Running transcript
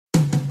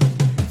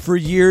For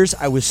years,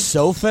 I was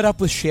so fed up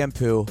with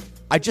shampoo,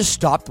 I just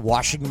stopped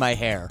washing my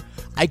hair.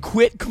 I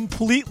quit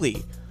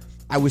completely.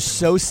 I was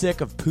so sick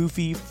of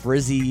poofy,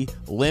 frizzy,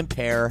 limp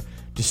hair,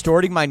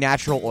 distorting my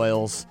natural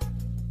oils.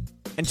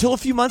 Until a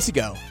few months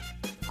ago,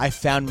 I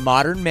found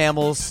Modern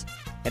Mammals,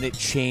 and it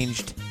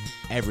changed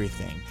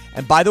everything.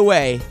 And by the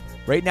way,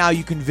 right now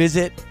you can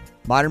visit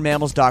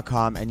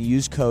modernmammals.com and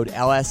use code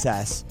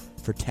LSS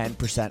for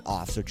 10%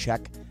 off. So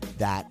check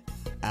that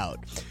out.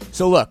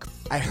 So look,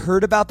 I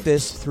heard about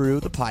this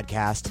through the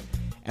podcast,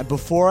 and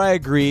before I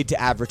agreed to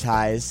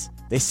advertise,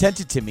 they sent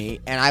it to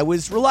me, and I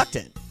was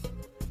reluctant.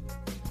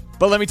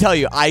 But let me tell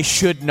you, I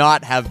should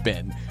not have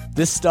been.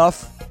 This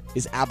stuff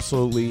is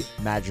absolutely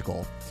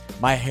magical.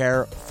 My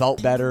hair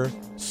felt better,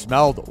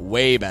 smelled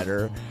way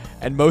better,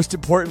 and most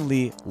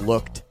importantly,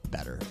 looked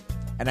better.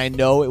 And I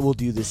know it will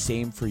do the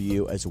same for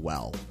you as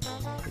well.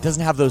 It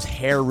doesn't have those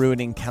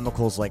hair-ruining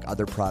chemicals like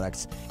other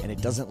products, and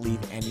it doesn't leave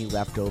any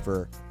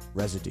leftover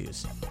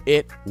residues.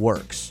 It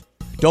works.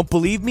 Don't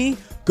believe me?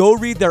 Go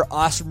read their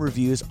awesome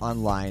reviews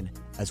online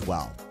as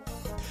well.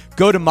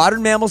 Go to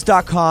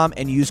modernmammals.com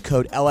and use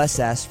code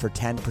LSS for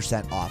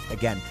 10% off.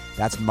 Again,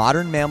 that's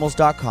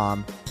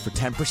modernmammals.com for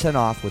 10%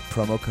 off with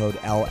promo code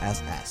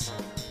LSS.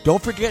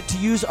 Don't forget to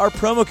use our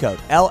promo code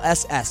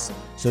LSS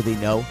so they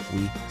know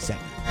we sent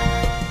you.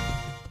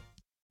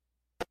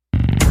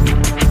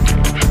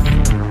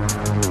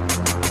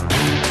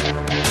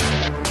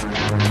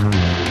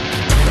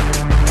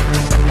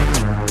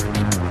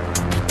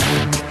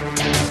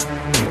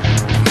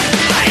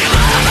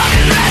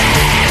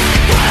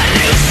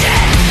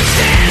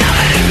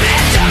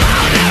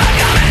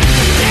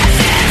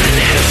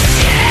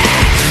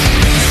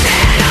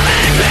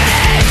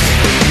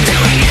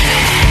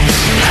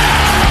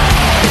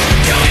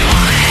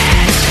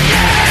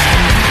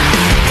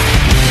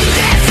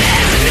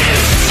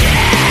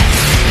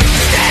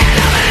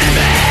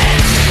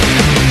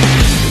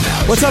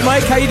 What's up,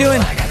 Mike? How you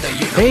doing?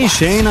 Hey,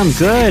 Shane. I'm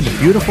good.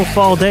 Beautiful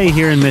fall day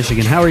here in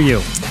Michigan. How are you?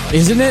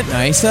 Isn't it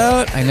nice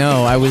out? I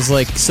know. I was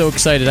so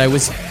excited. I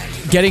was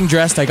getting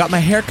dressed. I got my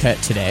hair cut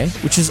today,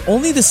 which is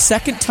only the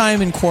second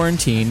time in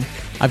quarantine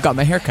I've got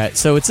my hair cut.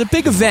 So it's a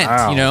big event,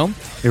 Wow. you know?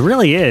 It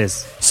really is.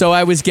 So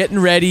I was getting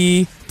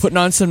ready, putting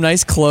on some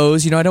nice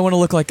clothes. You know, I don't want to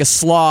look like a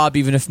slob,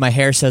 even if my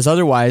hair says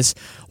otherwise,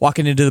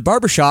 walking into the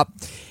barbershop.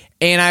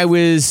 And I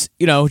was,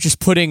 just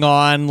putting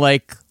on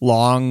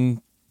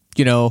long,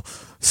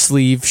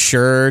 sleeve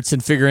shirts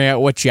and figuring out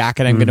what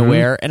jacket I'm going to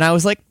wear. And I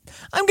was like,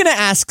 I'm going to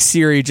ask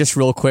Siri just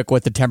real quick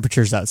what the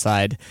temperature's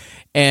outside.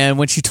 And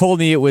when she told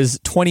me it was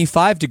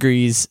 25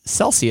 degrees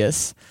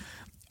Celsius,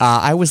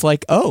 I was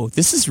like, oh,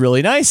 this is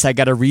really nice. I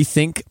got to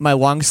rethink my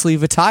long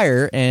sleeve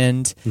attire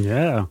and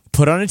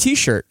put on a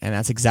t-shirt. And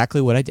that's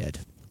exactly what I did.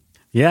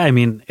 Yeah, I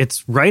mean,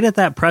 it's right at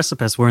that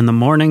precipice where in the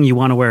morning you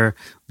want to wear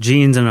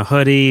jeans and a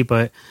hoodie,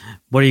 but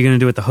what are you going to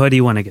do with the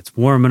hoodie when it gets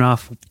warm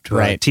enough to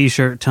a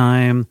t-shirt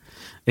time?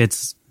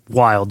 It's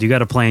wild. You got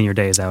to plan your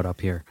days out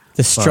up here.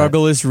 The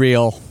struggle is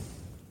real.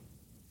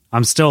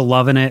 I'm still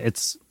loving it.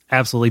 It's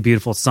absolutely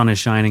beautiful. Sun is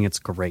shining. It's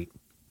great.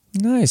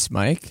 Nice,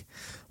 Mike.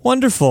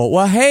 Wonderful.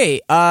 Well,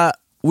 hey,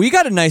 we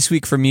got a nice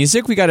week for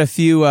music. We got a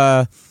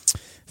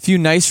few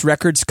nice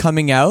records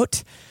coming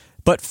out.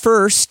 But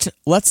first,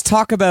 let's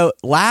talk about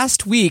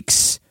last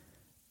week's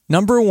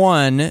number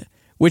one,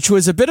 which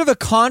was a bit of a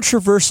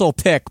controversial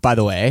pick, by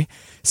the way.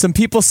 Some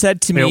people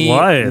said to me,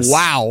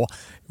 wow,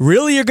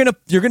 really, you're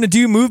gonna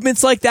do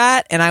movements like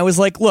that? And I was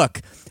like,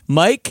 look,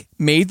 Mike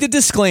made the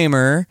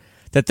disclaimer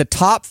that the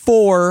top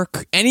four,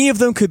 any of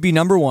them could be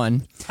number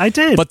one. I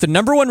did. But the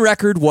number one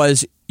record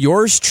was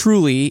Yours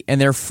Truly and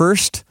their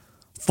first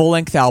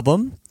full-length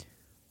album.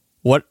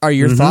 What are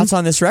your thoughts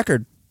on this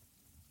record?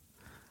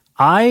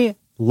 I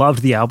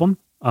loved the album.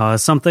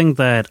 Something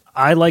that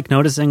I like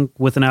noticing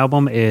with an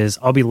album is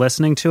I'll be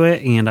listening to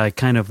it and I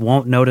kind of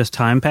won't notice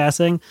time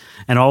passing.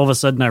 And all of a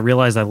sudden I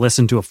realize I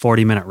listened to a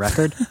 40-minute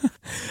record.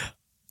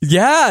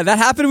 Yeah, that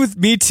happened with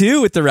me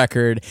too with the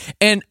record.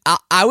 And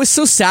I was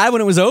so sad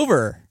when it was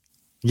over.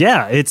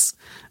 Yeah, it's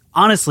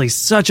honestly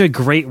such a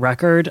great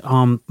record.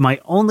 My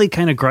only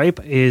kind of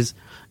gripe is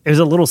it was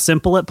a little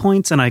simple at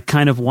points, and I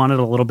kind of wanted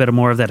a little bit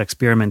more of that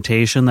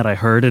experimentation that I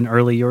heard in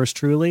early Yours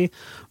Truly.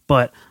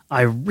 But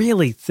I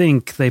really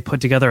think they put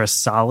together a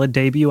solid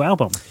debut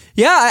album.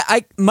 Yeah,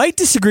 I might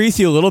disagree with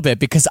you a little bit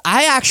because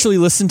I actually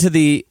listened to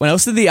when I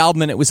listened to the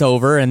album and it was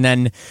over, and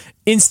then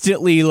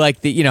instantly, how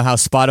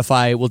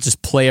Spotify will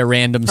just play a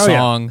random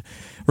song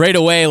right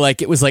away.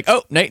 It was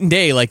night and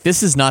day.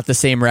 This is not the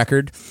same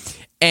record.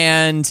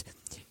 And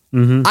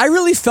I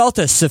really felt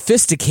a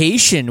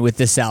sophistication with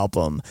this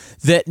album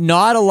that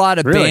not a lot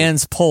of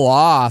bands pull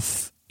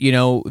off,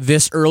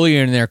 this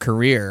earlier in their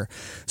career.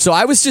 So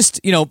I was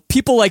just,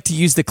 people like to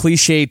use the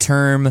cliche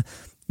term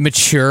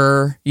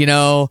mature,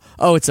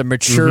 it's a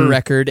mature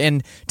record.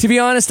 And to be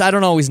honest, I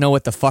don't always know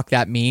what the fuck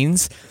that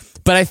means.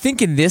 But I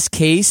think in this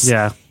case,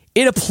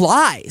 it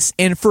applies.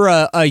 And for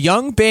a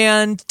young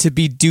band to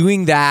be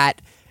doing that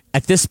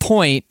at this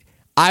point,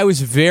 I was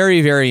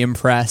very, very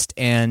impressed.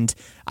 And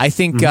I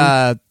think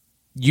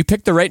you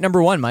picked the right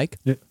number one, Mike.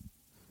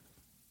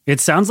 It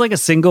sounds like a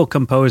single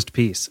composed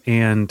piece,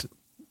 and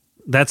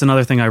that's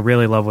another thing I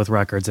really love with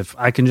records. If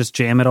I can just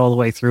jam it all the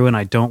way through and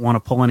I don't want to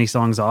pull any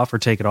songs off or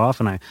take it off,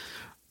 and I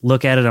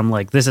look at it, I'm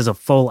like, this is a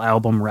full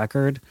album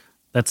record.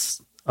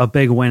 That's a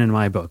big win in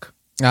my book.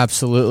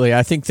 Absolutely.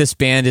 I think this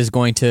band is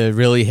going to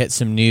really hit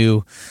some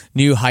new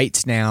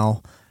heights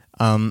now.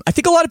 I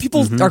think a lot of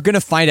people are going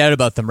to find out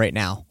about them right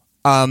now.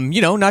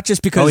 Not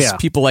just because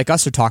people like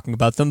us are talking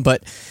about them,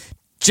 but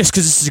just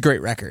because this is a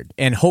great record.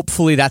 And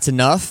hopefully that's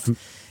enough.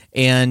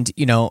 And,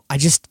 I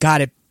just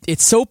got it.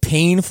 It's so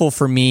painful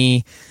for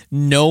me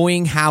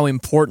knowing how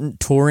important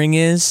touring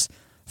is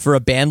for a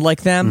band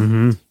like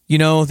them.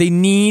 They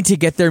need to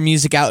get their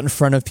music out in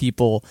front of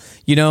people,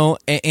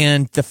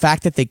 and the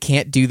fact that they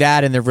can't do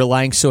that and they're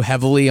relying so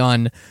heavily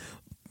on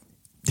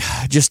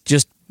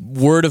just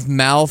word of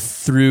mouth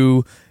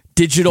through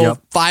digital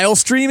file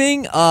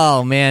streaming.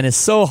 Oh man, it's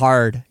so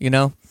hard,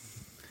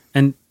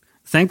 And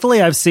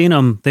thankfully I've seen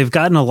them. They've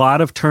gotten a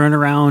lot of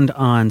turnaround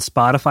on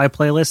Spotify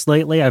playlists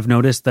lately. I've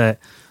noticed that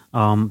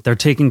they're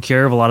taking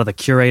care of a lot of the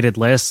curated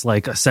lists,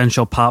 like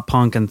Essential Pop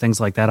Punk and things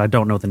like that. I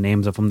don't know the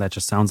names of them. That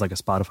just sounds like a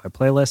Spotify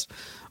playlist.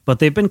 But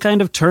they've been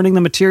kind of turning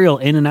the material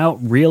in and out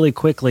really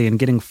quickly and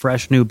getting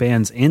fresh new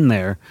bands in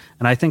there.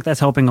 And I think that's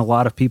helping a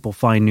lot of people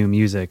find new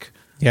music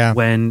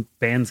when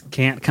bands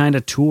can't kind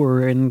of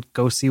tour and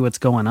go see what's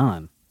going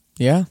on.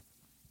 Yeah.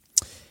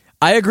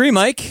 I agree,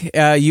 Mike.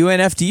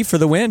 UNFD for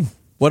the win.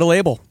 What a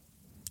label.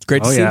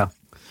 Great to see. Yeah.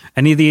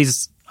 Any of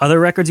these other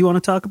records you want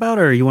to talk about,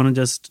 or you want to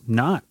just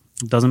not?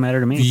 It doesn't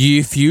matter to me.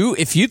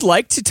 If you'd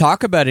like to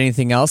talk about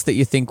anything else that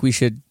you think we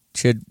should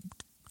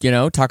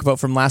talk about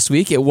from last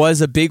week, it was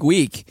a big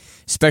week,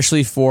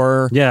 especially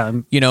for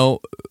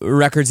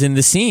records in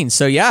the scene.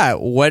 So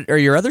what are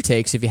your other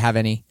takes if you have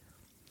any?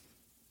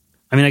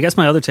 I mean, I guess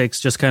my other takes,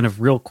 just kind of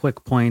real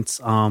quick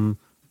points.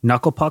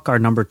 Knuckle Puck, our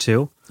number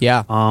 2.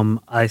 Yeah.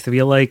 I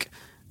feel like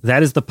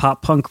that is the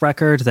pop punk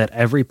record that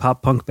every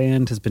pop punk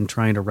band has been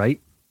trying to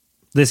write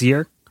this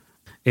year.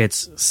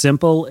 It's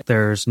simple.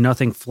 There's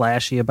nothing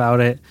flashy about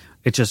it.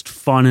 It's just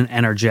fun and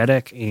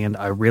energetic, and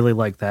I really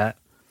like that.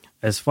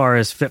 As far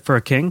as Fit for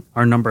a King,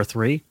 our number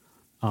 3,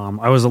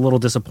 I was a little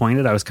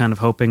disappointed. I was kind of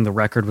hoping the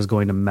record was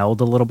going to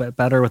meld a little bit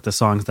better with the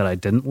songs that I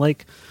didn't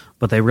like,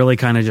 but they really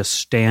kind of just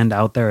stand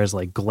out there as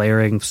like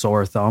glaring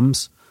sore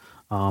thumbs.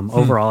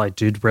 Overall, I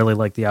did really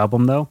like the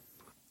album, though.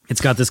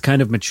 It's got this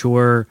kind of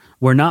mature,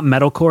 we're not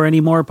metalcore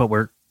anymore, but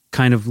we're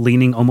kind of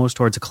leaning almost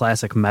towards a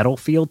classic metal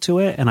feel to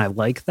it, and I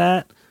like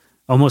that.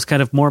 Almost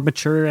kind of more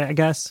mature, I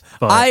guess.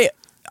 But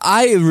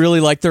I really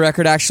like the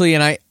record, actually,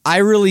 and I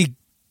really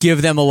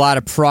give them a lot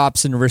of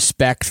props and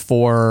respect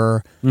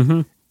for,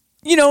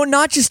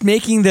 not just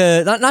making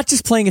not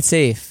just playing it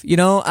safe.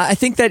 I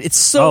think that it's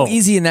so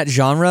easy in that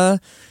genre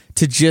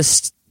to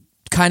just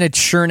kind of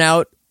churn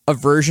out a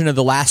version of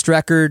the last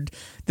record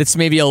that's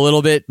maybe a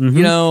little bit, a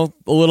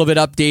little bit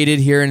updated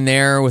here and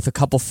there with a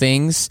couple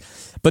things.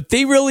 But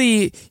they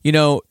really,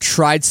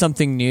 tried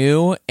something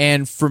new.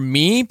 And for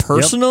me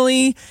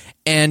personally,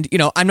 and,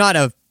 I'm not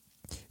a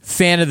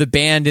fan of the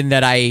band in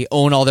that I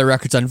own all their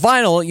records on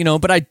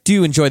vinyl, but I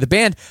do enjoy the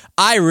band.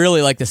 I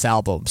really like this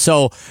album.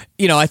 So,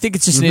 I think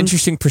it's just an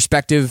interesting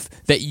perspective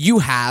that you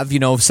have,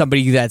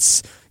 somebody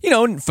that's,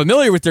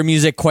 familiar with their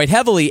music quite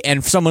heavily,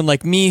 and someone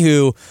like me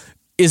who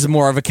is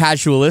more of a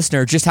casual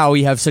listener, just how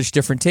we have such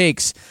different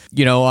takes,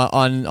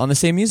 on the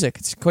same music.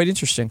 It's quite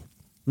interesting.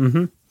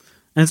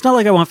 And it's not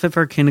like I want Fit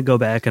for a King to go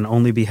back and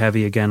only be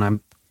heavy again.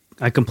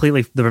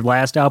 The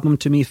last album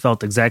to me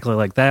felt exactly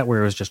like that,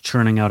 where it was just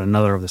churning out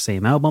another of the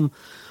same album.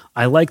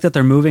 I like that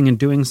they're moving and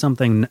doing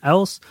something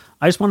else.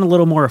 I just want a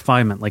little more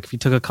refinement. Like if you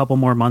took a couple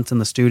more months in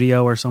the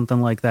studio or something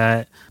like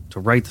that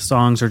to write the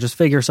songs or just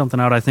figure something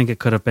out, I think it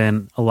could have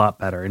been a lot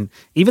better. And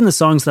even the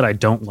songs that I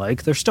don't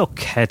like, they're still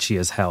catchy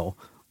as hell.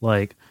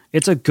 Like,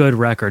 it's a good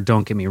record,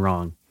 don't get me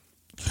wrong.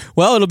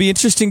 Well, it'll be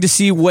interesting to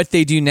see what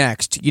they do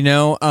next.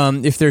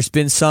 If there's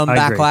been some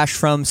backlash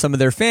from some of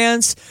their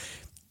fans,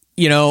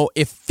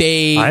 if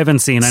they I haven't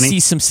seen any. See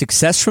some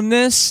success from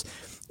this,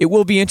 it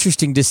will be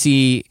interesting to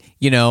see,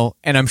 and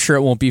I'm sure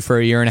it won't be for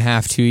a year and a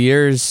half, 2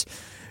 years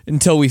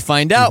until we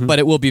find out, but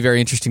it will be very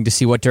interesting to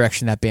see what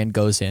direction that band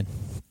goes in.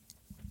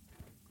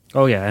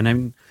 Oh, yeah.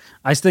 And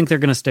I think they're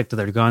going to stick to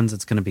their guns.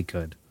 It's going to be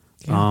good.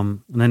 Yeah.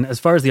 And then as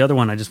far as the other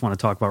one, I just want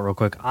to talk about real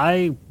quick.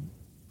 I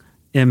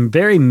am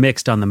very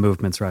mixed on the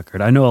Movements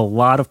record. I know a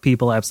lot of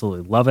people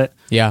absolutely love it.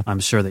 Yeah. I'm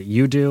sure that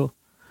you do.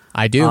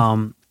 I do.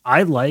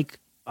 I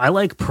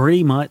like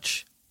pretty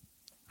much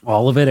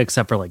all of it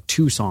except for like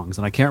 2 songs,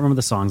 and I can't remember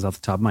the songs off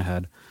the top of my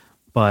head,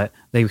 but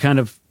they kind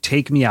of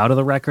take me out of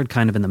the record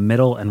kind of in the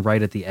middle and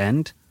right at the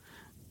end.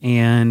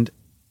 And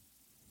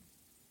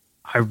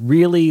I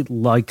really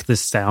like the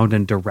sound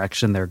and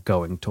direction they're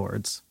going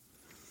towards.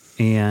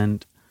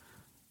 And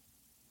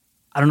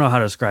I don't know how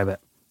to describe it.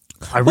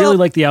 I really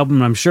like the album,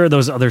 and I'm sure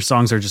those other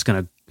songs are just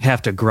going to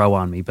have to grow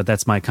on me, but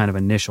that's my kind of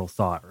initial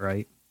thought,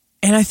 right?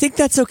 And I think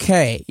that's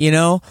okay.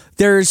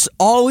 There's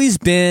always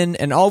been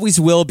and always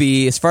will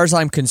be, as far as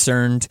I'm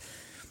concerned,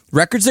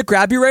 records that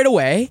grab you right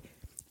away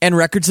and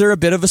records that are a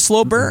bit of a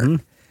slow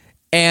burn.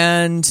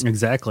 And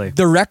exactly,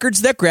 the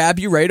records that grab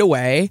you right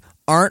away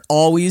aren't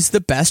always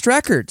the best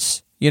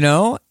records,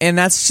 and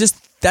that's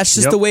just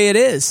the way it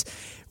is.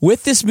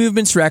 With this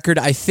Movements record,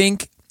 I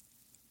think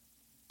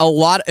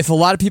if a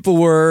lot of people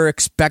were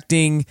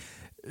expecting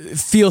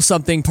Feel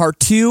Something Part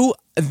 2,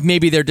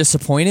 maybe they're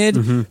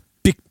disappointed.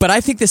 But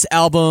I think this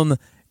album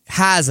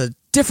has a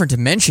different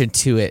dimension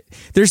to it.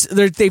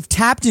 They've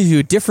tapped into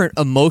a different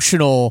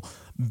emotional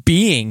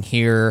being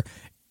here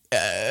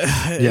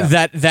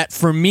that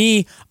for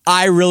me,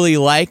 I really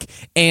like.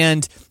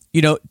 And,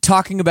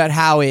 talking about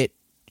how it,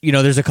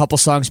 there's a couple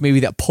songs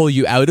maybe that pull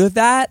you out of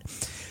that.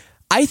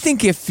 I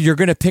think if you're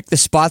going to pick the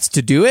spots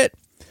to do it,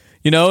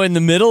 in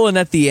the middle and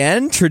at the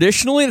end,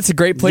 traditionally, that's a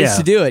great place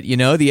to do it.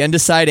 The end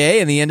of side A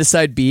and the end of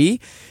side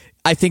B.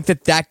 I think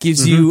that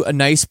gives you a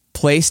nice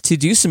place to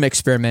do some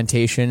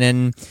experimentation,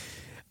 and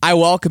I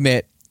welcome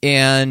it.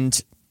 And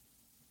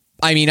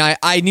I mean,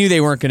 I knew they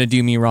weren't going to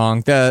do me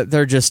wrong.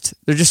 They're just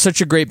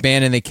such a great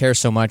band, and they care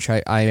so much.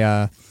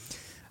 I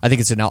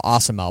think it's an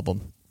awesome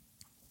album.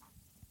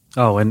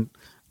 Oh, and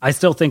I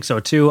still think so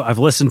too. I've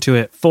listened to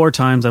it 4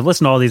 times. I've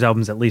listened to all these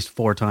albums at least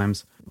 4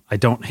 times. I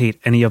don't hate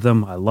any of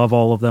them. I love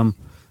all of them.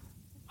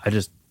 I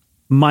just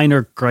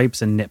minor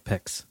gripes and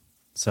nitpicks.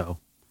 So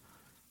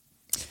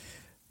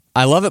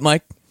I love it,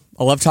 Mike.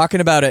 I love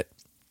talking about it.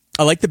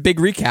 I like the big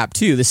recap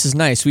too. This is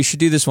nice. We should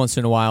do this once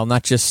in a while,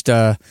 not just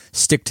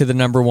stick to the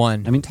number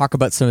one. I mean, talk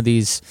about some of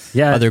these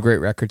other great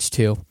records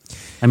too.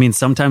 I mean,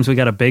 sometimes we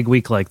got a big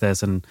week like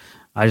this, and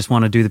I just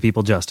want to do the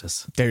people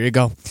justice. There you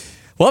go.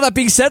 Well, that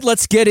being said,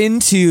 let's get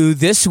into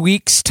this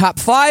week's top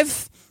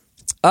 5.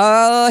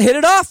 Hit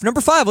it off.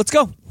 Number 5. Let's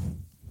go.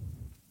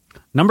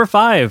 Number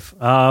 5,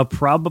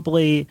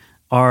 probably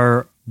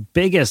our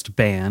biggest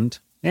band.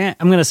 I'm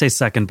going to say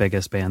second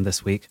biggest band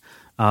this week.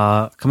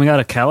 Coming out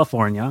of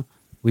California,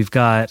 we've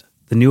got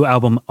the new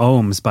album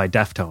Ohms by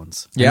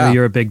Deftones. Yeah. I know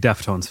you're a big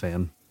Deftones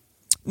fan.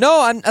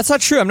 No, that's not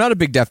true. I'm not a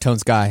big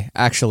Deftones guy,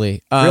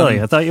 actually. Really?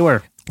 I thought you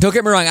were. Don't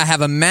get me wrong. I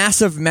have a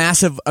massive,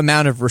 massive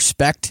amount of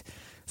respect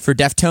for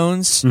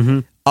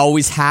Deftones.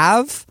 Always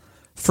have.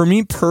 For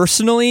me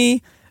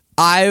personally,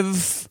 I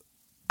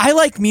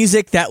like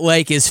music that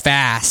is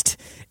fast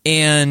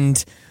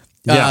and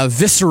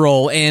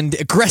visceral and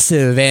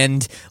aggressive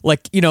and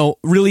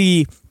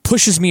really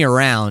pushes me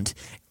around.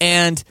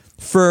 And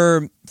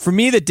for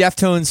me, the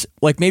Deftones,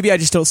 maybe I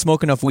just don't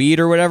smoke enough weed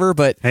or whatever,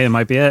 but hey, it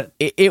might be it.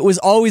 It was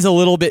always a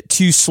little bit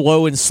too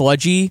slow and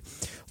sludgy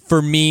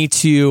for me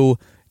to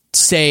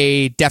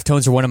say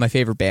Deftones are one of my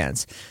favorite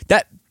bands.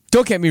 That,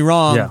 don't get me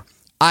wrong. Yeah.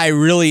 I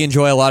really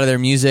enjoy a lot of their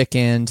music,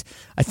 and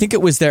I think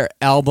it was their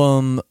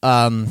album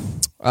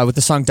with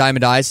the song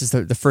Diamond Eyes is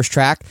the first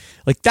track.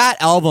 That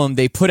album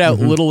they put out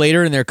a little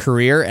later in their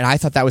career, and I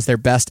thought that was their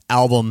best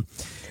album.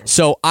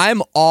 So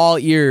I'm all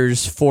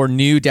ears for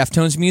new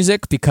Deftones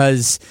music,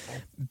 because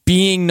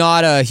being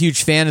not a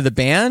huge fan of the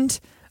band,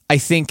 I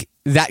think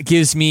that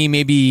gives me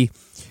maybe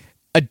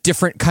a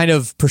different kind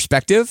of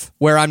perspective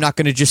where I'm not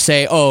going to just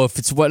say, oh, if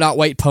it's not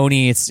White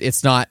Pony,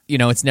 it's not,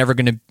 it's never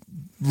going to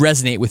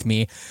resonate with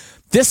me.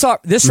 This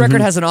record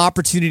has an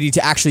opportunity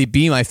to actually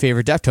be my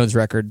favorite Deftones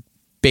record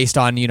based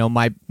on,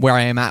 where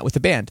I am at with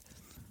the band.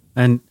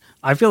 And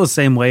I feel the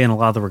same way in a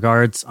lot of the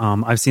regards.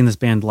 I've seen this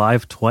band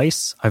live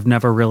twice. I've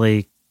never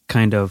really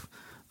kind of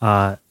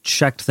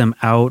checked them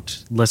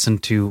out,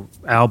 listened to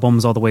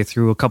albums all the way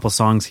through, a couple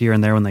songs here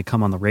and there when they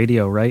come on the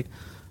radio, right?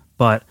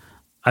 But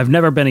I've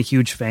never been a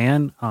huge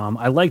fan.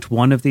 I liked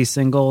one of these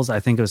singles.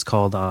 I think it was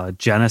called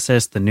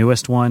Genesis, the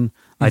newest one.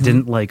 I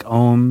didn't like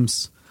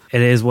Ohms.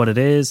 It is what it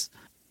is.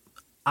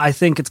 I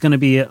think it's going to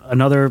be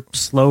another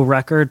slow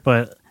record,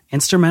 but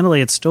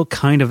instrumentally, it's still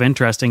kind of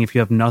interesting if you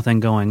have nothing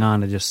going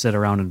on to just sit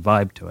around and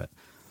vibe to it.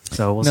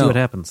 So we'll see what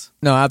happens.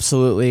 No,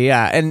 absolutely,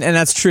 yeah, and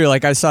that's true.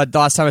 I saw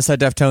last time I saw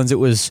Deftones, it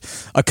was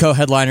a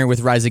co-headliner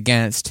with Rise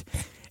Against,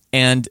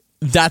 and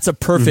that's a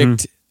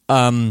perfect.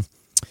 That's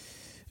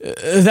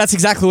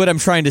exactly what I'm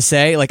trying to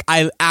say.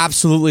 I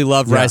absolutely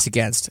love Rise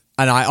Against,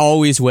 and I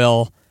always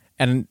will.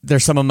 And they're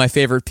some of my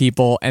favorite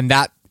people, and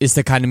that is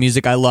the kind of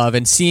music I love.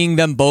 And seeing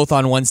them both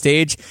on one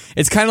stage,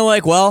 it's kind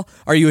of well,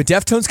 are you a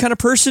Deftones kind of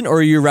person or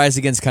are you a Rise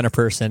Against kind of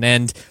person?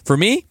 And for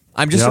me,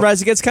 I'm just a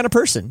Rise Against kind of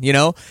person.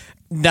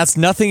 That's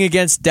nothing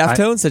against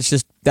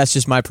Deftones. That's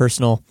just my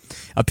personal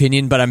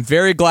opinion. But I'm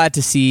very glad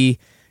to see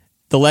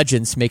the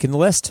Legends making the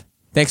list.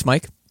 Thanks,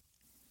 Mike.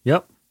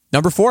 Yep.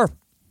 Number 4.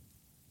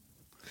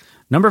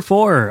 Number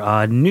 4,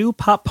 a new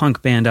pop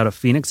punk band out of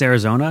Phoenix,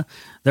 Arizona.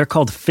 They're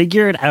called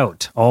Figure It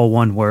Out, all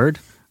one word.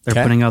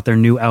 They're putting out their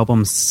new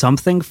album,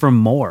 Something from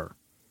More,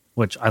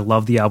 which I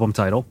love the album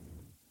title.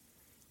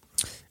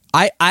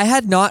 I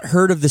had not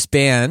heard of this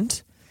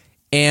band,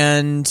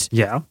 and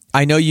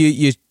I know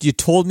you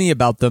told me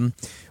about them.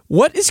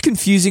 What is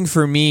confusing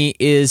for me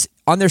is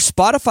on their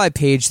Spotify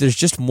page, there's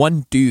just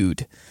one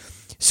dude.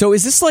 So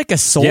is this a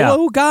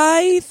solo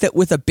guy that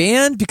with a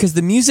band? Because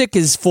the music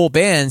is full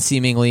band,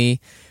 seemingly.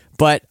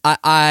 But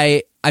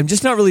I'm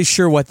just not really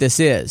sure what this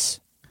is.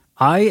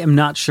 I am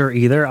not sure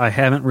either. I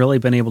haven't really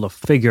been able to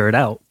figure it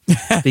out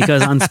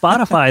because on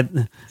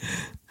Spotify,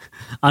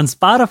 on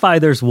Spotify,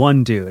 there's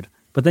one dude,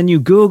 but then you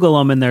Google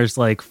him and there's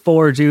like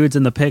 4 dudes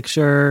in the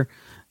picture,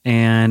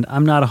 and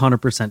I'm not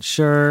 100%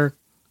 sure.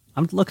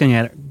 I'm looking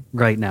at it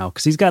right now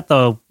because he's got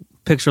the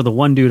picture of the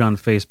one dude on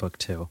Facebook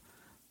too.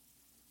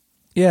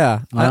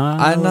 Yeah,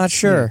 I'm not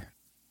sure.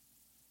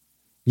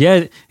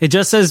 Yeah, it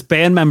just says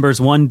band members,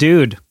 one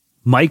dude,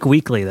 Mike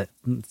Weekly, that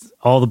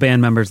all the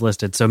band members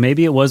listed. So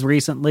maybe it was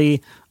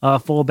recently a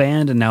full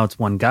band and now it's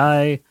one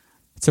guy.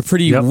 It's a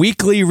pretty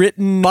weakly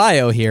written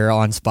bio here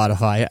on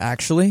Spotify,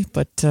 actually.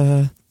 But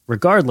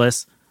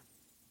regardless,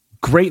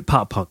 great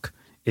pop punk.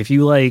 If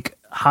you like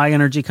high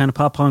energy kind of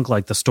pop punk,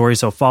 like The Story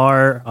So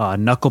Far,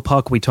 Knuckle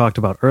Puck we talked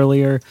about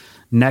earlier,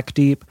 Neck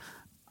Deep,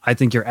 I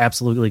think you're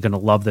absolutely going to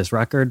love this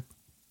record.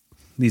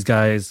 These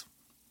guys...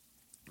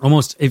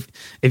 Almost, if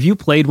you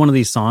played one of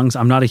these songs,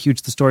 I'm not a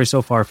huge The Story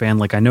So Far fan.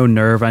 Like, I know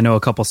Nerve, I know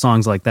a couple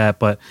songs like that,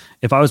 but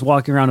if I was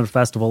walking around at a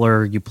festival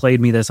or you played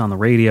me this on the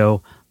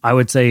radio, I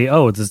would say,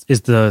 oh, is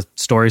The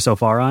Story So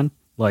Far on?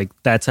 Like,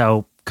 that's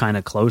how kind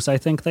of close I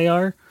think they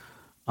are.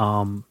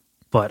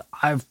 But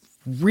I've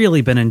really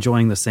been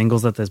enjoying the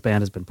singles that this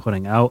band has been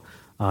putting out.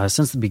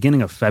 Since the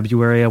beginning of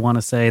February, I want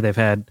to say, they've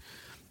had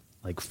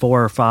like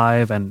 4 or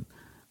 5, and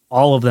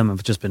all of them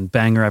have just been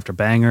banger after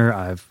banger.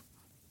 I've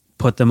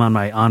put them on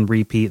my on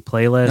repeat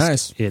playlist.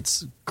 Nice.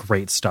 It's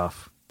great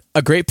stuff.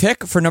 A great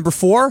pick for number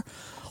 4.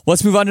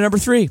 Let's move on to number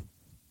 3.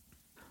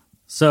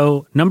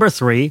 So number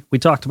 3, we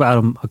talked about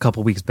them a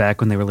couple weeks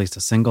back when they released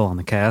a single on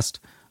the cast.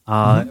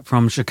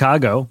 From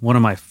Chicago, one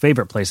of my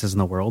favorite places in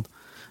the world.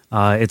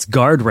 It's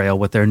Guardrail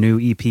with their new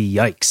EP,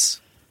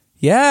 Yikes.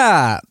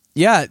 Yeah.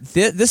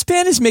 This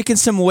band is making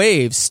some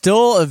waves.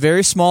 Still a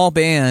very small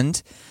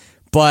band,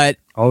 but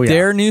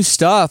their new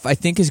stuff, I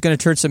think, is going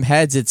to turn some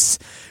heads. It's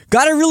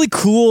got a really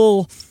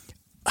cool,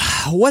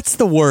 what's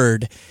the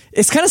word?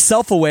 It's kind of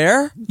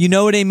self-aware. You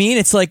know what I mean?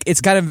 It's like it's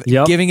kind of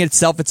giving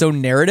itself its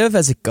own narrative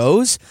as it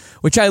goes,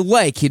 which I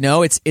like. You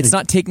know, it's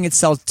not taking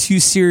itself too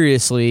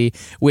seriously,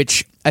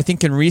 which I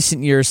think in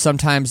recent years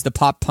sometimes the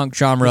pop punk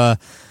genre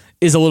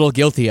is a little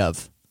guilty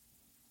of.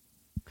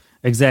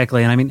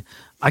 Exactly, and I mean,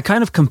 I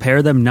kind of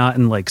compare them not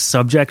in like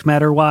subject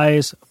matter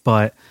wise,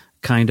 but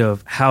kind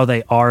of how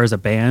they are as a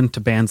band to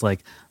bands like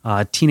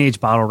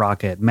Teenage Bottle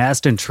Rocket,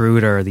 Masked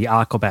Intruder, the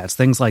Aquabats,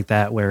 things like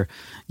that, where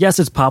yes,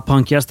 it's pop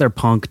punk, yes, they're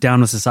punk,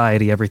 down with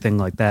society, everything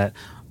like that,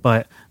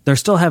 but they're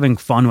still having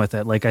fun with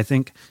it. Like, I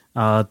think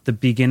the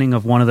beginning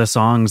of one of the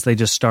songs, they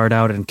just start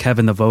out and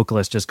Kevin, the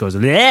vocalist, just goes,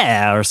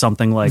 yeah, or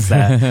something like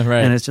that.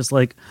 Right. And it's just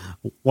like,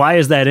 why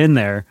is that in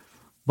there?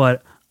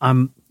 But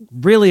I'm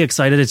really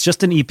excited. It's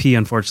just an EP,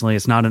 unfortunately.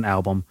 It's not an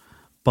album,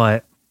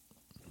 but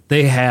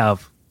they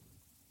have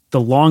the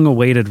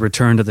long-awaited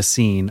return to the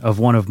scene of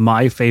one of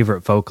my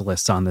favorite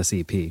vocalists on this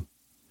EP,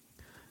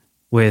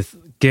 with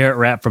Garrett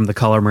Rapp from The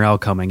Color Morale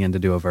coming in to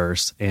do a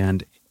verse.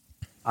 And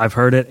I've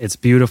heard it. It's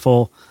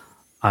beautiful.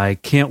 I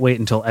can't wait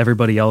until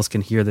everybody else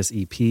can hear this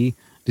EP.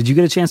 Did you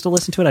get a chance to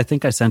listen to it? I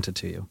think I sent it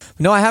to you.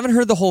 No, I haven't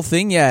heard the whole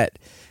thing yet,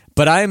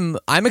 but I'm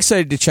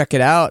excited to check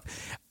it out.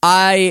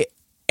 I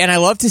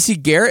love to see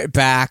Garrett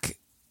back.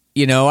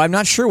 You know, I'm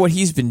not sure what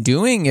he's been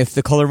doing. If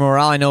The Color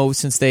Morale, I know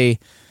since they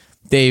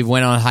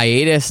went on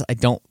hiatus, I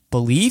don't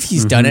believe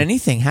he's done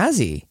anything, has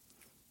he?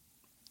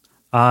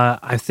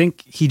 I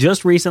think he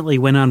just recently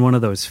went on one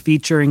of those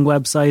featuring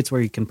websites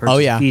where you can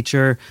purchase a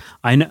feature.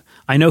 I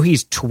know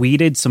he's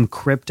tweeted some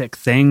cryptic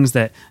things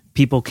that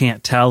people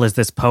can't tell. Is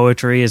this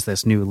poetry? Is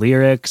this new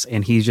lyrics?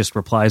 And he just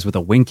replies with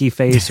a winky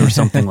face or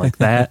something like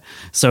that.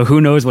 So who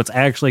knows what's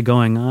actually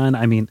going on?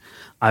 I mean,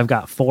 I've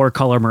got 4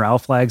 Color Morale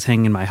flags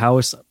hanging in my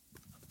house.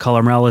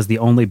 Color Morale is the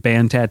only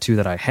band tattoo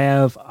that I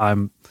have.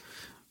 I'm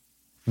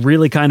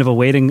really kind of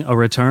awaiting a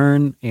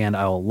return, and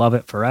I will love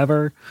it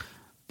forever.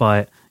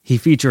 But he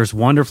features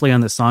wonderfully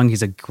on this song.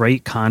 He's a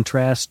great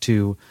contrast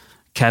to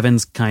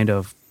Kevin's kind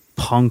of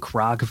punk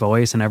rock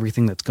voice and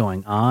everything that's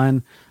going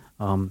on.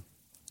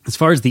 As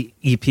far as the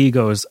EP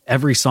goes,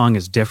 every song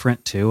is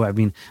different too. I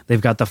mean,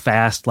 they've got the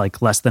fast,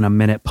 like less than a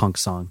minute punk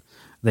song.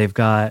 They've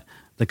got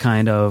the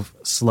kind of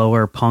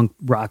slower punk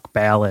rock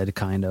ballad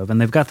kind of, and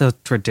they've got the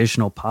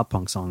traditional pop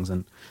punk songs.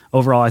 And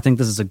overall, I think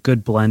this is a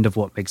good blend of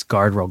what makes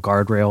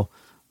Guardrail.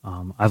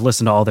 I've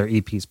listened to all their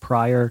EPs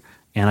prior,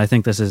 and I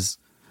think this is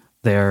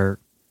their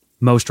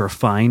most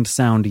refined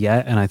sound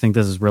yet, and I think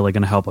this is really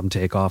going to help them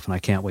take off, and I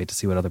can't wait to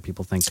see what other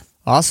people think.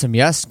 Awesome.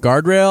 Yes,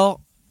 Guardrail,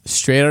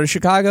 straight out of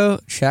Chicago.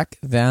 Check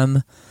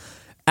them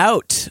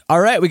out. All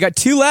right, we got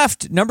 2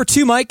 left. Number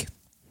 2, Mike.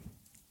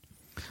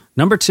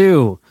 Number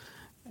 2,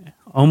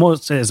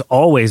 almost as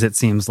always it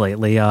seems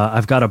lately,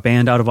 I've got a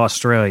band out of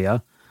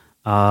Australia.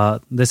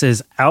 This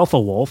is Alpha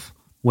Wolf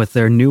with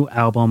their new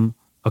album,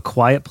 A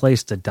Quiet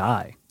Place to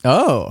Die.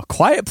 Oh, A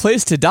Quiet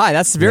Place to Die.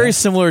 That's very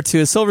similar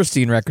to a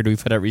Silverstein record we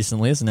put out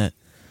recently, isn't it?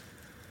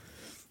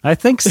 I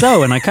think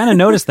so, and I kind of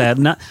noticed that.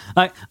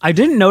 I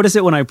didn't notice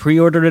it when I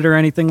pre-ordered it or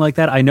anything like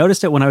that. I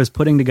noticed it when I was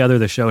putting together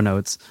the show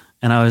notes,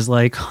 and I was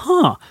like,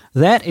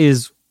 that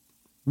is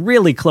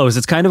really close.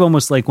 It's kind of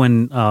almost like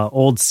when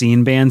old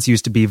scene bands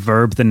used to be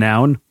Verb the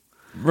noun.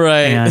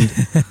 Right.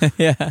 And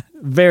yeah.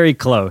 Very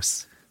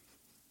close.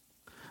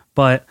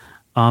 But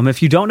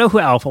if you don't know who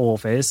Alpha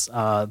Wolf is,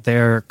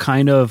 they're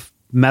kind of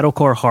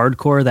metalcore,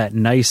 hardcore, that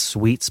nice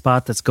sweet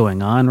spot that's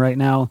going on right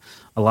now.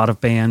 A lot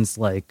of bands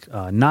like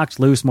Knocked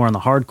Loose, more on the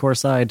hardcore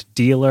side,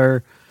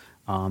 Dealer,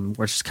 where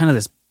it's just kind of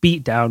this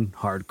beat down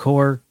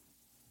hardcore.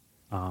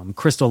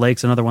 Crystal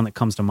Lake's another one that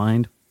comes to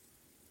mind.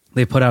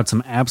 They put out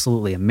some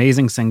absolutely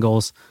amazing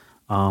singles.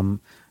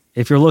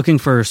 If you're looking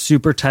for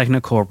super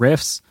technical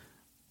riffs,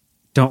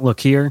 don't look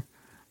here.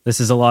 This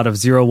is a lot of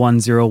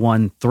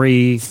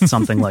 01013,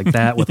 something like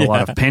that, with a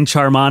lot of pinch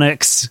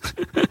harmonics.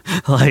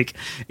 Like,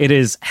 it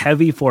is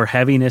heavy for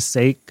heaviness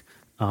sake.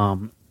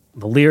 The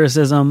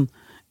lyricism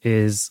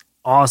is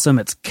awesome.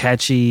 It's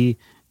catchy.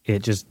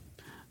 It just,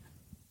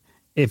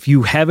 if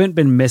you haven't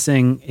been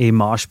missing a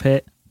mosh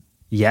pit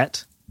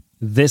yet,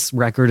 this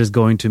record is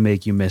going to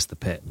make you miss the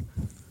pit.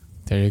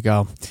 There you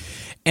go.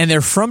 And they're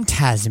from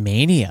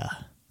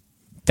Tasmania.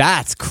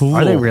 That's cool.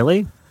 Are they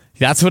really?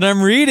 That's what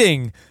I'm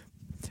reading.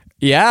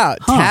 Yeah,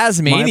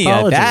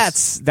 Tasmania.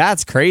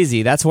 That's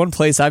crazy. That's one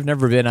place I've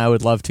never been. I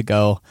would love to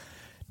go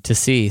to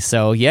see.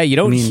 So yeah, you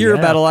don't hear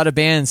about a lot of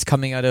bands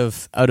coming out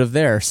of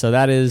there. So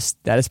that is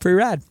pretty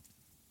rad.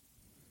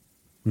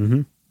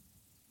 Mm-hmm.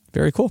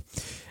 Very cool.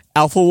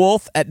 Alpha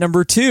Wolf at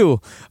number 2.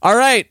 All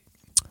right,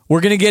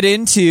 we're gonna get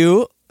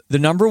into the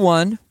number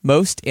 1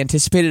 most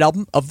anticipated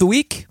album of the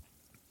week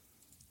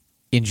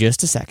in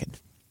just a second.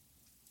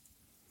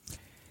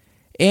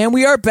 And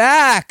we are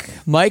back.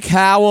 Mike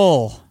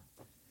Howell.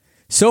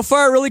 So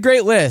far, a really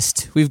great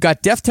list. We've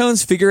got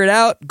Deftones, Figure It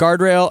Out,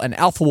 Guardrail, and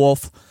Alpha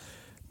Wolf.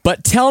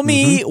 But tell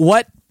me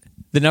what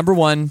the number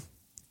 1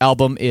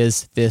 album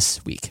is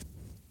this week.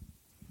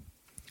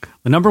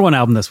 The number 1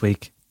 album this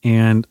week,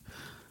 and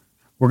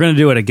we're going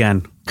to do it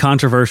again.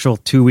 Controversial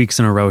 2 weeks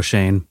in a row,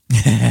 Shane.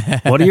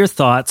 What are your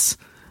thoughts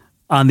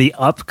on the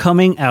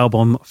upcoming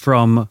album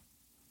from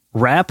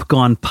rap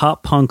gone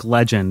pop punk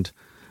legend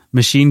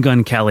Machine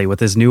Gun Kelly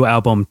with his new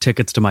album,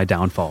 Tickets to My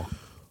Downfall?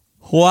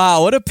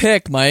 Wow, what a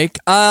pick, Mike.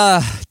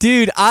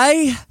 Dude,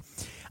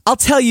 I'll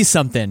tell you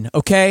something,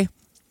 okay?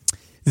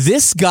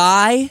 This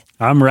guy...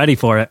 I'm ready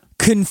for it.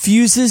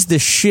 ...confuses the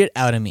shit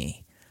out of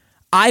me.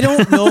 I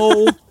don't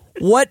know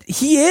what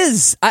he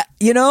is.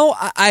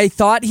 I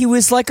thought he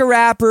was like a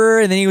rapper,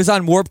 and then he was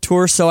on Warped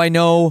Tour, so I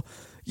know,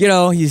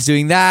 he's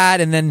doing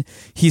that, and then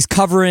he's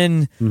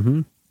covering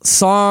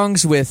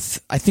songs with,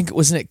 I think,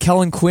 wasn't it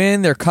Kellen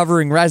Quinn? They're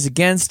covering Rise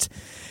Against.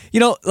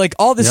 Like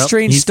all this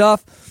strange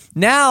stuff.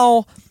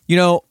 Now...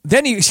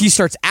 then he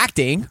starts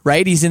acting,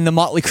 right? He's in the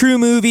Motley Crue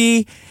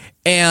movie,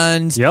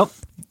 and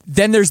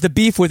then there's the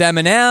beef with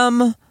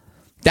Eminem.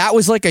 That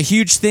was like a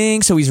huge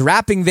thing, so he's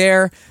rapping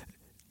there.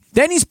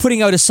 Then he's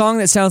putting out a song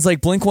that sounds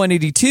like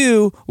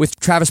Blink-182 with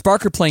Travis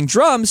Barker playing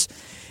drums,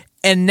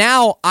 and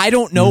now I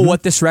don't know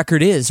what this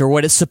record is or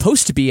what it's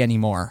supposed to be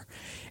anymore.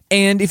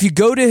 And if you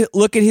go to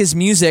look at his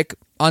music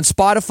on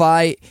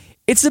Spotify,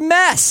 it's a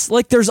mess.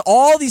 Like, there's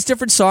all these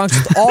different songs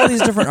with all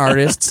these different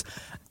artists.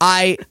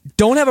 I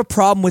don't have a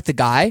problem with the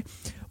guy,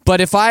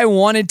 but if I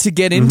wanted to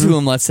get into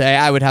him, let's say,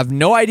 I would have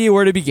no idea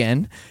where to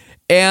begin.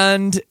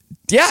 And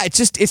yeah, it's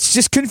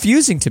just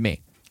confusing to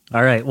me.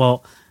 All right.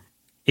 Well,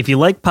 if you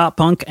like pop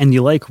punk and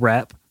you like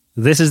rap,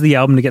 this is the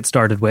album to get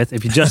started with.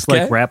 If you just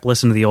like rap,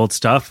 listen to the old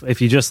stuff.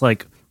 If you just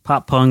like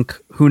pop punk,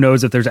 who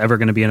knows if there's ever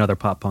going to be another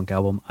pop punk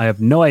album. I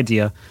have no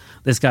idea.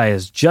 This guy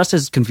is just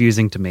as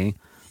confusing to me.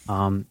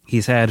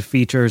 He's had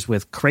features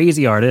with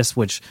crazy artists,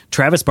 which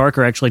Travis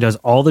Barker actually does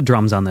all the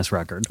drums on this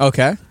record.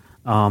 Okay.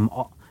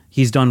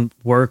 He's done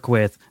work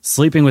with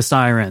Sleeping with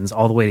Sirens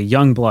all the way to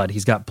Youngblood.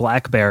 He's got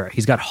Black Bear.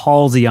 He's got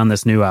Halsey on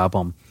this new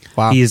album.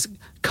 Wow. He's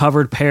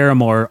covered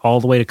Paramore all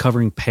the way to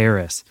covering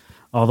Paris,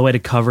 all the way to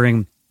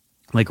covering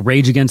like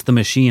Rage Against the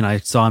Machine. I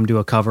saw him do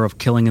a cover of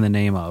Killing in the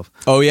Name of.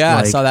 Oh, yeah.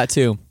 I saw that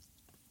too.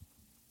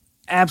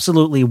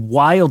 Absolutely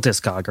wild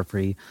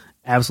discography,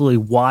 absolutely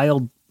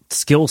wild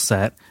skill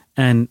set.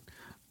 And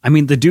I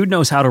mean, the dude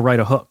knows how to write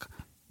a hook.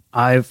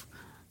 I've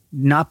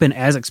not been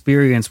as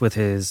experienced with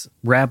his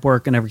rap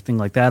work and everything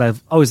like that.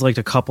 I've always liked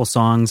a couple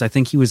songs. I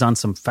think he was on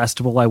some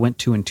festival I went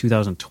to in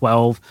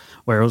 2012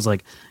 where it was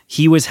like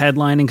he was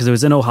headlining because it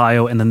was in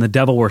Ohio, and then The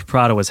Devil Wears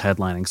Prada was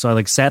headlining. So I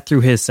like sat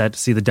through his set to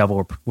see The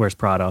Devil Wears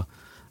Prada,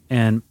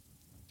 and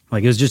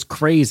like it was just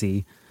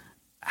crazy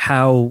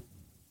how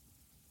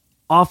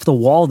off the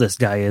wall this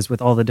guy is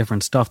with all the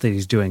different stuff that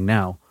he's doing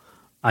now.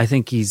 I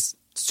think he's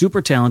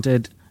super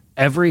talented.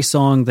 Every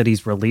song that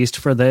he's released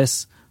for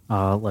this,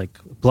 like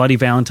Bloody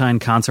Valentine,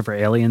 Concert for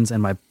Aliens,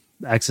 and My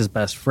Ex's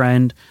Best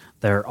Friend,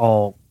 they're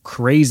all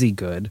crazy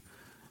good.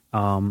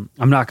 I'm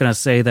not going to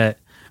say that,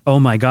 oh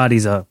my God,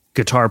 he's a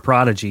guitar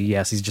prodigy.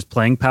 Yes, he's just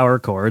playing power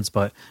chords,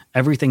 but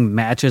everything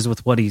matches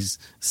with what he's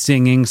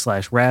singing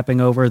 / rapping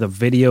over. The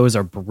videos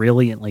are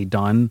brilliantly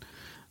done.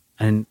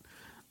 And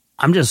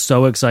I'm just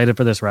so excited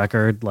for this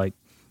record. Like,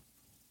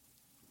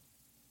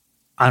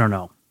 I don't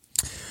know.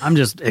 I'm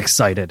just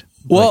excited.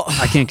 Well,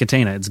 like, I can't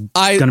contain it. It's going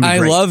to be great. I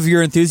love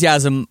your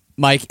enthusiasm,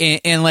 Mike.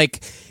 And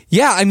like,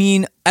 yeah, I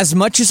mean, as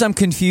much as I'm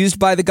confused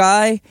by the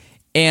guy,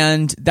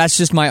 and that's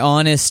just my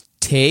honest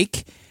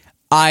take,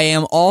 I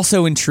am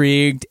also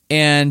intrigued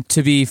and,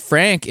 to be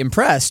frank,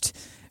 impressed,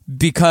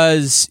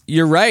 because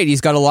you're right.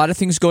 He's got a lot of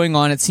things going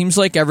on. It seems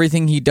like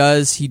everything he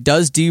does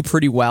do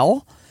pretty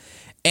well.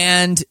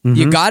 And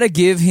you got to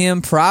give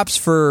him props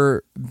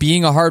for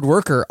being a hard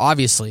worker,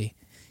 obviously.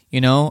 You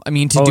know, I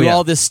mean, to do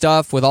all this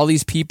stuff with all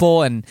these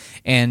people and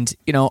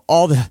you know,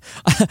 all the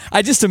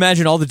I just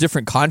imagine all the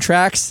different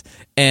contracts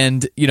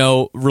and, you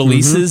know,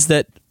 releases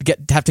that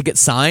have to get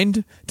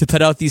signed to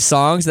put out these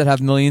songs that have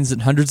millions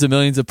and hundreds of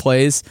millions of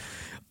plays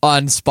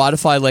on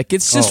Spotify. Like,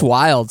 it's just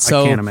wild.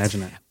 So I can't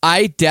imagine it.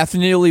 I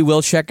definitely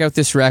will check out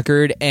this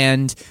record,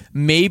 and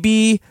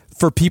maybe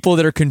for people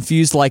that are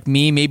confused like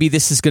me, maybe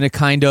this is going to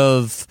kind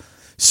of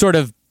sort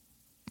of,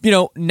 you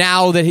know,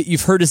 now that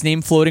you've heard his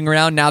name floating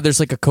around, now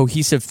there's like a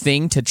cohesive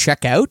thing to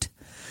check out.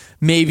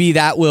 Maybe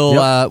that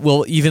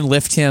will even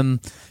lift him,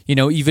 you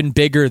know, even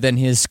bigger than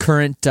his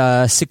current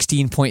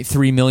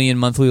 16.3 million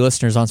monthly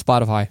listeners on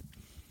Spotify.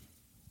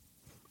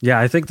 Yeah,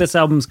 I think this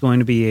album's going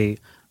to be a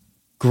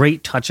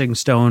great touching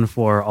stone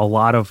for a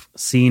lot of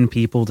scene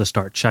people to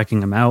start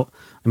checking him out.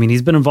 I mean,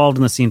 he's been involved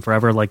in the scene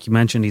forever. Like you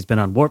mentioned, he's been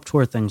on Warped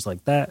Tour, things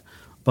like that.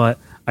 But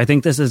I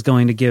think this is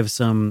going to give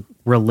some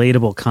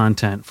relatable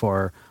content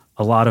for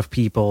a lot of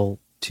people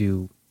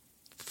to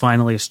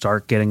finally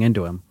start getting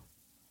into him.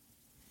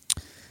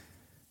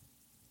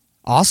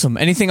 Awesome.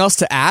 Anything else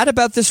to add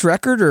about this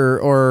record,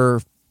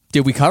 or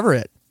did we cover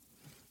it?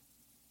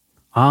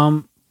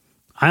 I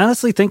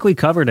honestly think we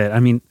covered it. I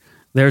mean,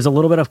 there's a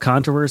little bit of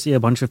controversy. A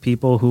bunch of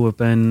people who have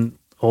been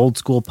old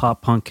school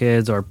pop punk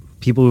kids or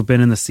people who've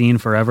been in the scene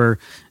forever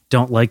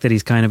don't like that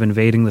he's kind of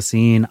invading the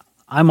scene.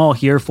 I'm all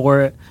here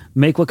for it.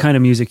 Make what kind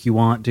of music you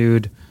want,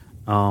 dude.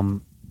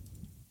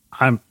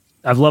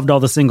 I've loved all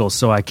the singles,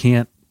 so I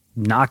can't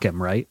knock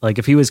him, right? Like,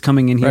 if he was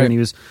coming in here and he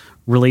was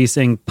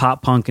releasing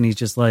pop punk and he's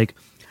just like,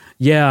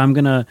 yeah, I'm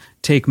going to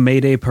take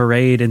Mayday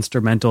Parade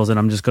instrumentals and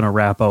I'm just going to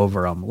rap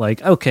over them.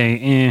 Like,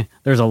 okay,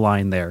 there's a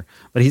line there.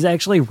 But he's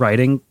actually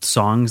writing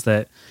songs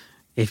that,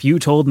 if you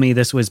told me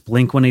this was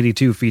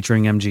Blink-182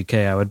 featuring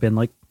MGK, I would have been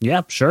like,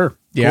 yeah, sure.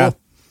 Yeah. Cool.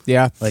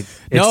 Yeah. Like,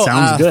 it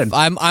sounds good.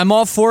 I'm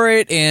all for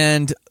it,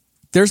 and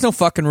there's no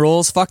fucking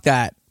rules. Fuck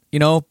that. You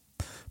know,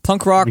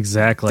 punk rock.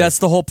 Exactly. That's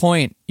the whole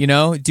point. You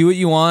know, do what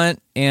you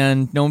want,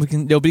 and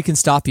nobody can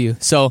stop you.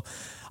 So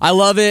I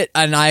love it,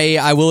 and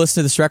I will listen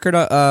to this record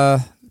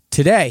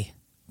today,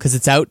 because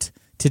it's out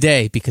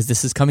today, because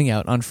this is coming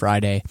out on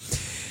Friday.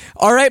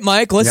 All right,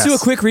 Mike, let's do a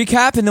quick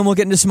recap, and then we'll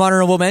get into some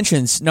honorable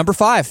mentions. Number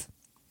 5.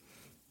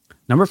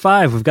 Number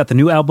 5, we've got the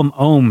new album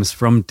Ohms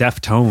from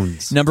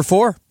Deftones. Number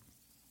 4.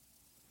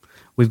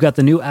 We've got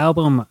the new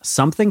album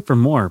Something for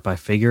More by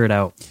Figure It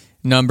Out.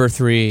 Number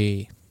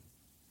 3.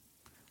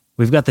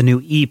 We've got the new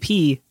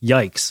EP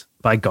Yikes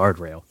by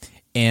Guardrail.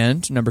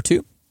 And number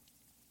 2.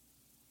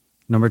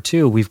 Number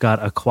 2, we've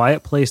got A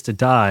Quiet Place to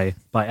Die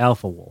by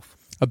Alpha Wolf.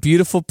 A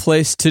Beautiful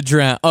Place to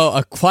Drown. Oh,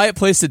 A Quiet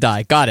Place to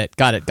Die. Got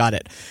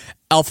it.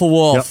 Alpha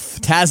Wolf,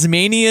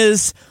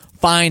 Tasmania's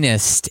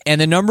finest. And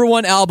the number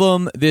 1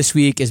 album this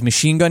week is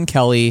Machine Gun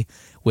Kelly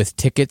with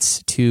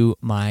Tickets to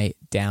My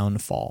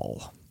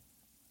Downfall.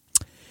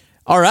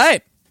 All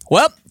right.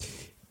 Well,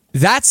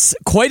 that's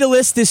quite a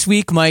list this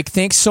week, Mike.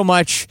 Thanks so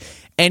much.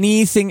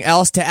 Anything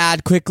else to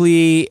add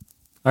quickly?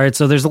 All right,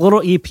 so there's a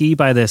little EP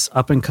by this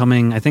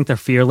up-and-coming, I think they're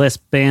Fearless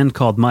band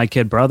called My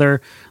Kid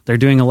Brother. They're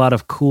doing a lot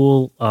of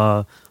cool,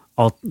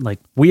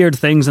 weird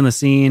things in the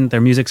scene. Their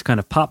music's kind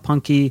of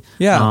pop-punky.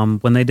 Yeah.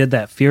 When they did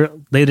that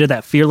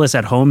Fearless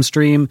at Home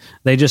stream,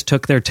 they just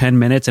took their 10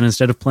 minutes, and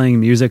instead of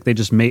playing music, they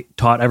just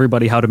taught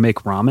everybody how to make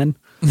ramen.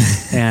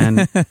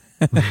 And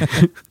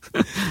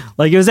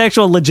like, it was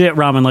actual legit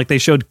ramen. Like, they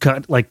showed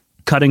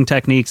cutting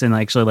techniques and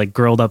actually like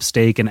grilled up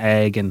steak and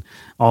egg and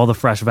all the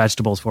fresh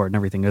vegetables for it and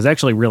everything. It was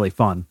actually really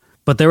fun.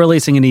 But they're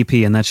releasing an EP,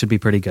 and that should be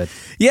pretty good.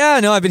 Yeah,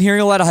 no, I've been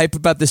hearing a lot of hype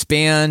about this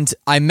band.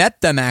 I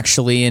met them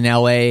actually in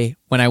LA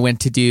when I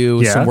went to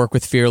do some work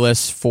with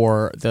Fearless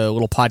for the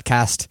little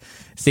podcast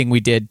thing we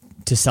did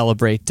to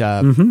celebrate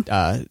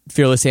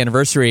Fearless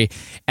anniversary.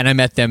 And I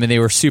met them, and they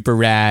were super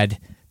rad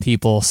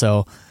people.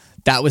 So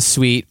that was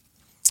sweet.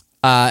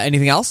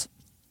 Anything else?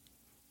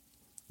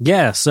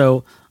 Yeah,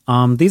 so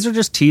these are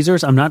just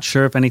teasers. I'm not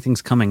sure if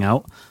anything's coming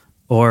out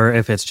or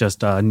if it's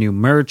just new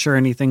merch or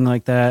anything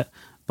like that.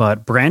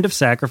 But Brand of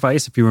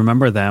Sacrifice, if you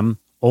remember them,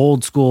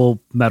 old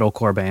school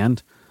metalcore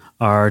band,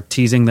 are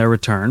teasing their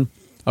return.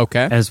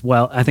 Okay. As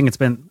well. I think it's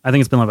been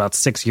about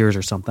 6 years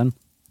or something.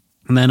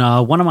 And then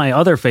one of my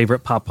other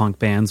favorite pop punk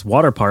bands,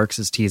 Water Parks,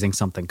 is teasing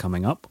something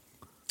coming up.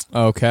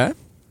 Okay.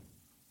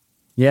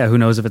 Yeah, who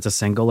knows if it's a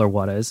single or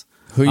what is.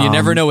 Who you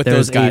never know with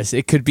those guys.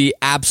 It could be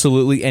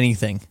absolutely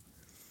anything.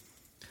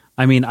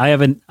 I mean, I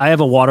have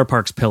a Water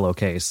Parks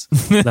pillowcase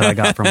that I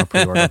got from a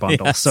pre-order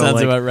bundle. Yeah, so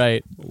sounds about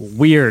right.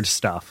 Weird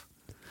stuff.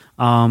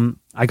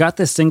 I got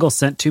this single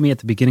sent to me at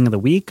the beginning of the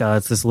week.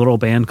 It's this little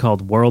band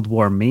called World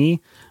War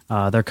Me.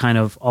 They're kind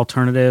of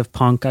alternative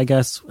punk, I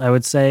guess I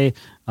would say.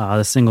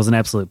 The single's an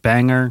absolute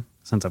banger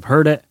since I've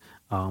heard it.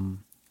 I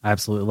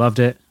absolutely loved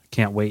it.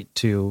 Can't wait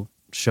to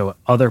show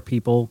other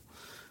people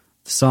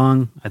the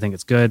song. I think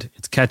it's good.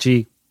 It's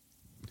catchy.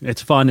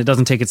 It's fun. It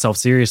doesn't take itself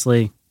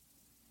seriously.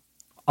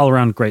 All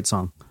around great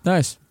song.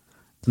 Nice.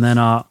 And then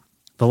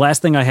the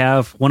last thing I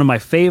have, one of my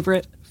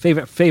favorite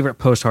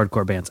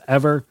post-hardcore bands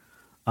ever,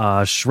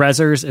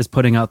 Shrezzers is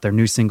putting out their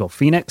new single,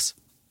 Phoenix.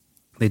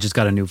 They just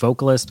got a new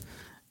vocalist.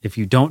 If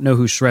you don't know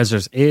who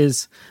Shrezzers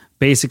is,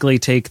 basically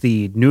take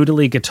the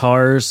noodly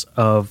guitars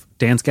of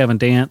Dance Gavin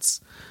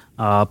Dance,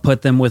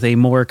 put them with a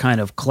more kind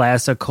of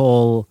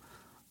classical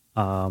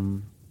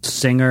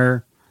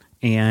singer,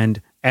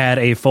 and add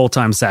a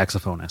full-time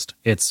saxophonist.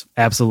 It's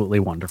absolutely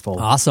wonderful.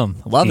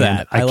 Awesome. Love And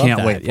that. I love can't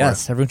that. wait for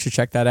Yes, it. everyone should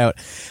check that out.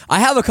 I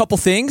have a couple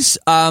things.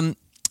 The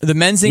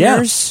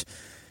Menzingers,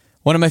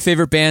 one of my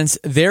favorite bands,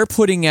 they're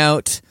putting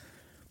out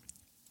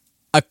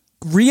a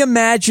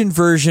reimagined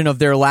version of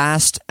their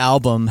last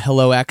album,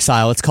 Hello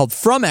Exile. It's called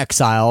From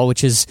Exile,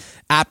 which is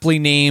aptly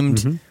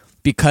named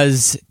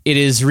because it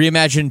is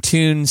reimagined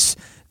tunes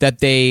that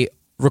they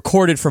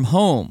recorded from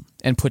home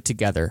and put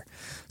together.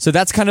 So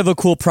that's kind of a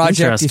cool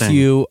project if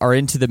you are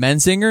into the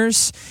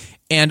Menzingers.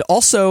 And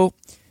also,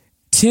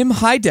 Tim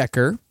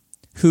Heidecker,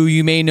 who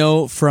you may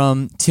know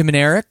from Tim and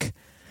Eric,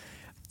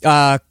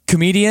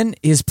 comedian,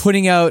 is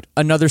putting out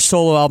another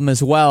solo album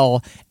as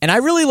well. And I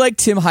really like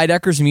Tim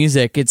Heidecker's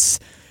music. It's,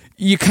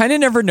 you kind of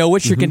never know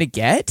what you're going to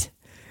get.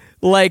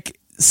 Like,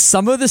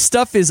 some of the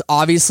stuff is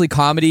obviously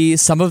comedy.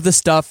 Some of the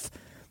stuff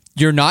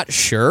you're not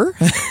sure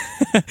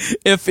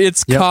if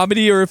it's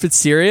comedy or if it's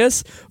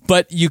serious,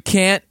 but you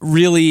can't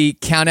really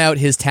count out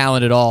his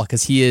talent at all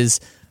because he is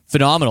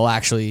phenomenal,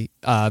 actually,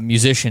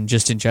 musician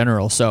just in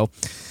general. So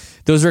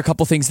those are a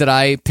couple things that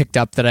I picked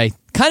up that I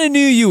kind of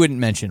knew you wouldn't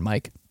mention,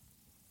 Mike.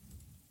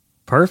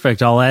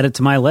 Perfect. I'll add it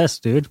to my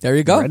list, dude. There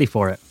you go. I'm ready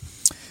for it.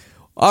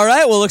 All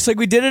right. Well, looks like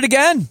we did it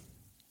again.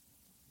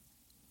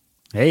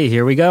 Hey,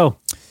 here we go.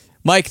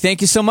 Mike, thank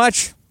you so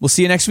much. We'll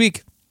see you next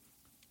week.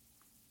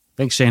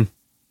 Thanks, Shane.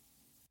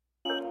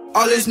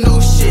 All this new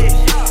shit,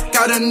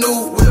 got a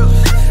new whip.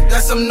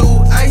 That's some new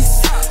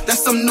ice,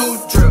 that's some new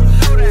drip.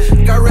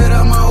 Got rid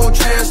of my old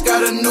trash,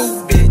 got a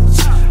new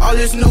bitch. All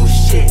this new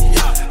shit,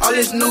 all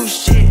this new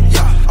shit,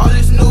 all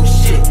this new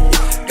shit.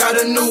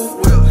 Got a new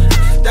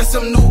whip. That's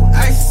some new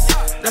ice,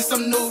 that's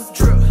some new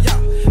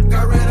drip.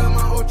 Got rid of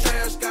my old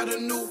trash, got a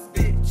new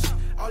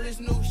bitch. All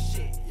this new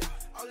shit,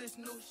 all this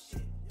new shit.